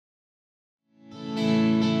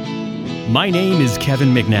My name is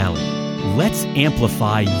Kevin McNally. Let's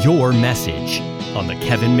amplify your message on The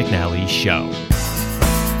Kevin McNally Show.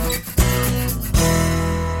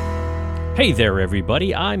 Hey there,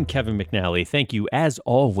 everybody. I'm Kevin McNally. Thank you, as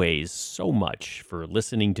always, so much for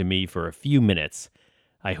listening to me for a few minutes.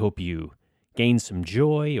 I hope you gain some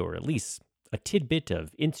joy or at least a tidbit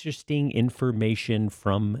of interesting information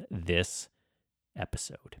from this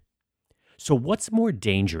episode. So what's more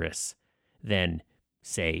dangerous than,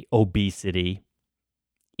 say, obesity,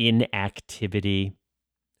 inactivity?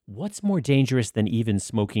 What's more dangerous than even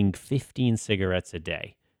smoking 15 cigarettes a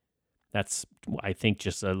day? That's, I think,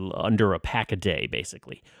 just under a pack a day,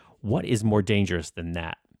 basically. What is more dangerous than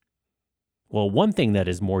that? Well, one thing that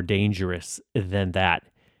is more dangerous than that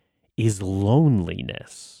is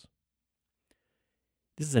loneliness.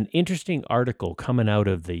 This is an interesting article coming out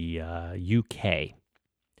of the UK.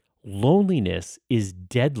 Loneliness is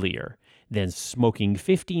deadlier than smoking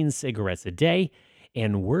 15 cigarettes a day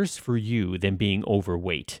and worse for you than being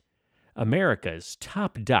overweight. America's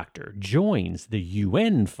top doctor joins the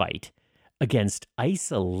UN fight against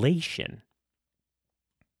isolation.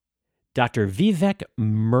 Dr. Vivek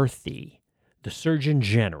Murthy, the Surgeon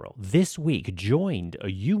General, this week joined a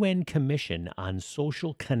UN commission on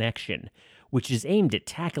social connection, which is aimed at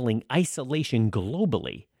tackling isolation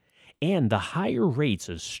globally and the higher rates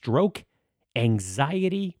of stroke,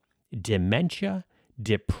 anxiety, dementia,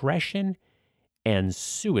 depression, and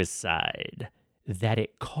suicide that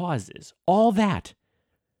it causes. All that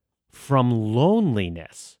from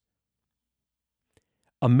loneliness.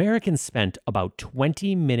 Americans spent about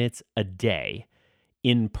 20 minutes a day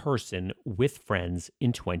in person with friends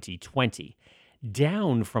in 2020,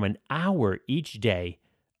 down from an hour each day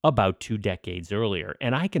about 2 decades earlier.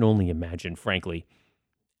 And I can only imagine, frankly,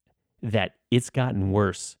 that it's gotten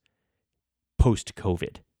worse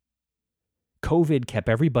post-COVID. COVID kept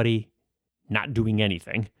everybody not doing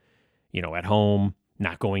anything, at home,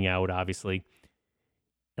 not going out, obviously.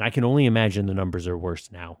 And I can only imagine the numbers are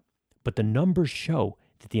worse now. But the numbers show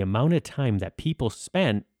that the amount of time that people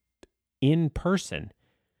spent in person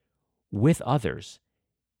with others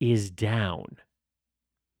is down.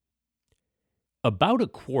 About a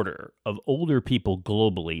quarter of older people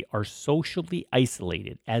globally are socially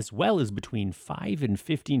isolated, as well as between 5 and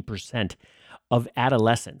 15% of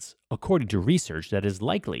adolescents, according to research that is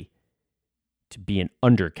likely to be an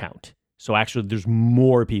undercount. So actually, there's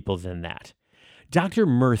more people than that. Dr.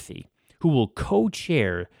 Murthy, who will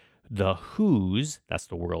co-chair the WHO's, that's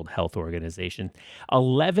the World Health Organization,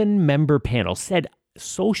 11-member panel, said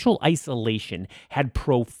social isolation had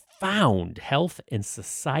profound health and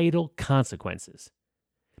societal consequences,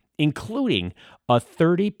 including a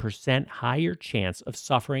 30% higher chance of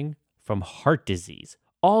suffering from heart disease.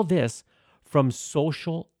 All this from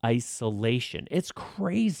social isolation. It's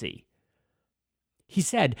crazy. He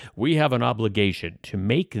said, "We have an obligation to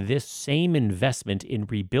make this same investment in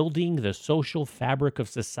rebuilding the social fabric of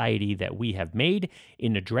society that we have made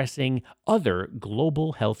in addressing other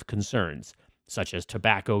global health concerns, such as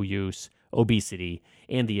tobacco use, obesity,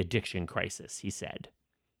 and the addiction crisis," he said.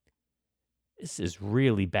 This is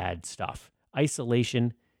really bad stuff.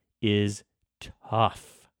 Isolation is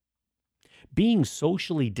tough. Being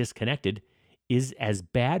socially disconnected is as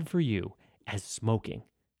bad for you as smoking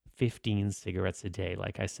 15 cigarettes a day,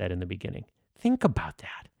 like I said in the beginning. Think about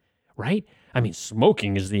that, right? I mean,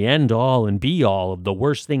 smoking is the end all and be all of the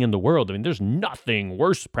worst thing in the world. I mean, there's nothing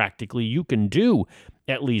worse practically you can do,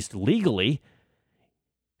 at least legally.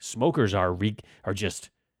 Smokers are just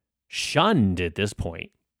shunned at this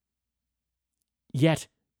point. Yet,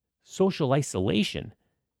 social isolation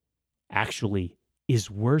actually is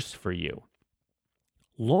worse for you.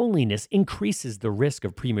 Loneliness increases the risk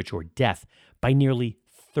of premature death by nearly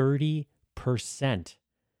 30%.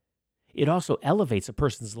 It also elevates a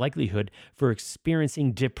person's likelihood for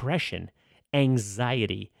experiencing depression,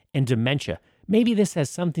 anxiety, and dementia. Maybe this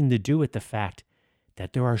has something to do with the fact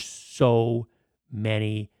that there are so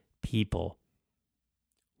many people,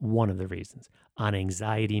 one of the reasons, on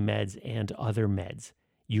anxiety meds and other meds.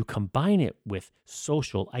 You combine it with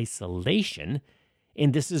social isolation,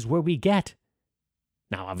 and this is where we get.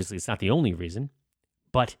 Now, obviously, it's not the only reason,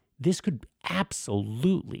 but this could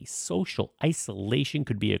absolutely, social isolation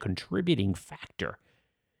could be a contributing factor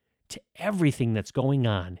to everything that's going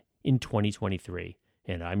on in 2023,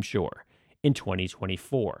 and I'm sure in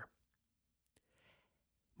 2024.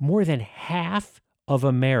 More than half of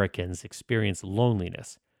Americans experience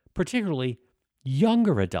loneliness, particularly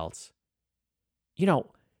younger adults.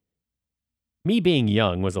 Me being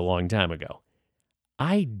young was a long time ago.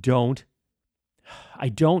 I don't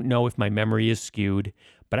know if my memory is skewed,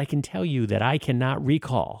 but I can tell you that I cannot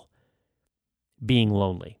recall being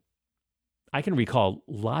lonely. I can recall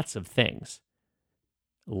lots of things,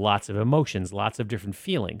 lots of emotions, lots of different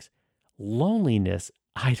feelings. Loneliness,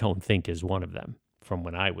 I don't think, is one of them from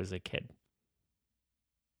when I was a kid.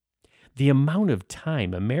 The amount of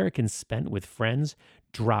time Americans spent with friends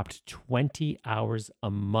dropped 20 hours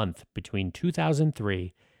a month between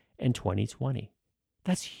 2003 and 2020.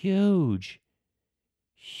 That's huge.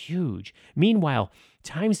 Huge. Meanwhile,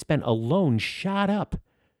 time spent alone shot up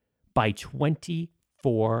by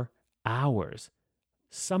 24 hours.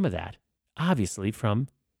 Some of that, obviously, from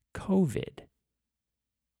COVID.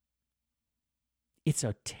 It's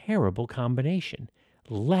a terrible combination.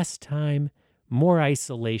 Less time, more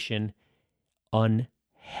isolation,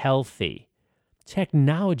 unhealthy.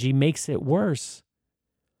 Technology makes it worse.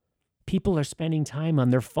 People are spending time on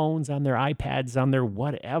their phones, on their iPads, on their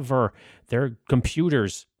whatever, their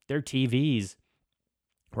computers, their TVs,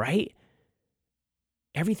 right?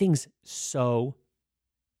 Everything's so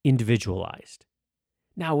individualized.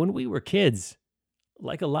 Now, when we were kids,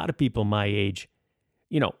 like a lot of people my age,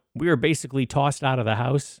 we were basically tossed out of the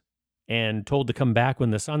house and told to come back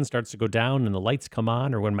when the sun starts to go down and the lights come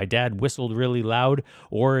on, or when my dad whistled really loud,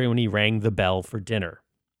 or when he rang the bell for dinner.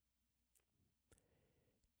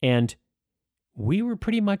 And we were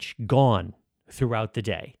pretty much gone throughout the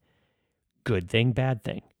day. Good thing, bad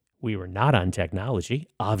thing. We were not on technology.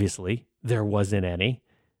 Obviously, there wasn't any.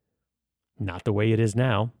 Not the way it is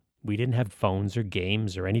now. We didn't have phones or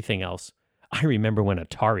games or anything else. I remember when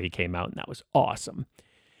Atari came out, and that was awesome.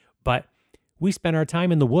 But we spent our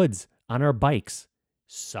time in the woods, on our bikes.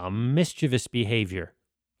 Some mischievous behavior.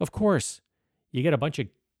 Of course, you get a bunch of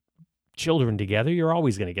children together, you're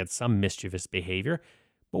always going to get some mischievous behavior.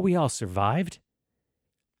 But we all survived.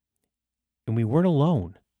 And we weren't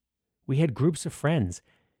alone. We had groups of friends.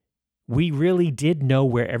 We really did know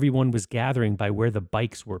where everyone was gathering by where the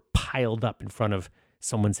bikes were piled up in front of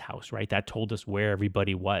someone's house, right? That told us where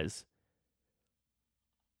everybody was.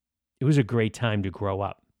 It was a great time to grow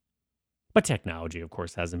up. But technology, of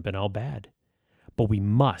course, hasn't been all bad. But we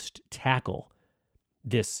must tackle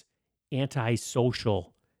this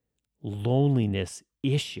antisocial loneliness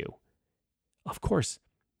issue. Of course,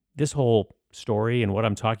 this whole story and what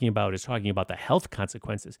I'm talking about is talking about the health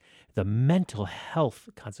consequences, the mental health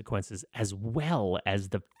consequences, as well as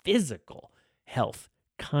the physical health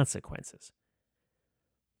consequences.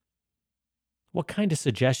 What kind of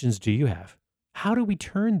suggestions do you have? How do we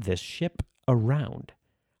turn this ship around?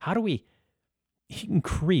 How do we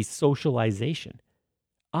increase socialization?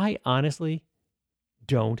 I honestly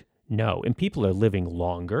don't know. And people are living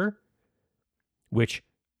longer, which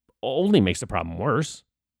only makes the problem worse.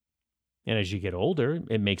 And as you get older,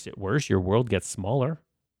 it makes it worse. Your world gets smaller.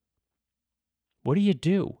 What do you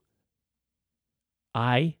do?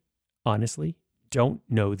 I honestly don't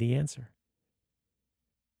know the answer.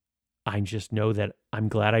 I just know that I'm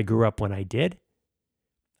glad I grew up when I did.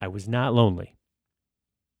 I was not lonely.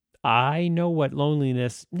 I know what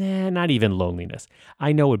loneliness, not even loneliness.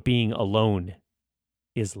 I know what being alone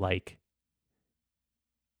is like.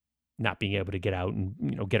 Not being able to get out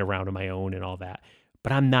and, get around on my own and all that.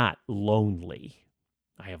 But I'm not lonely.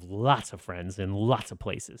 I have lots of friends in lots of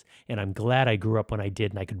places. And I'm glad I grew up when I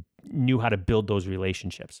did and I knew how to build those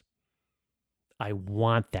relationships. I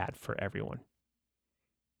want that for everyone.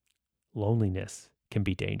 Loneliness can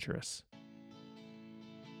be dangerous.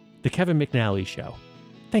 The Kevin McNally Show.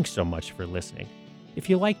 Thanks so much for listening. If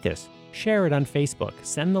you like this, share it on Facebook.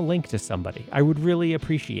 Send the link to somebody. I would really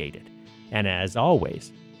appreciate it. And as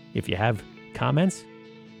always, if you have comments,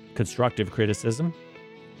 constructive criticism,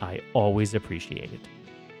 I always appreciate it.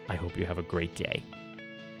 I hope you have a great day.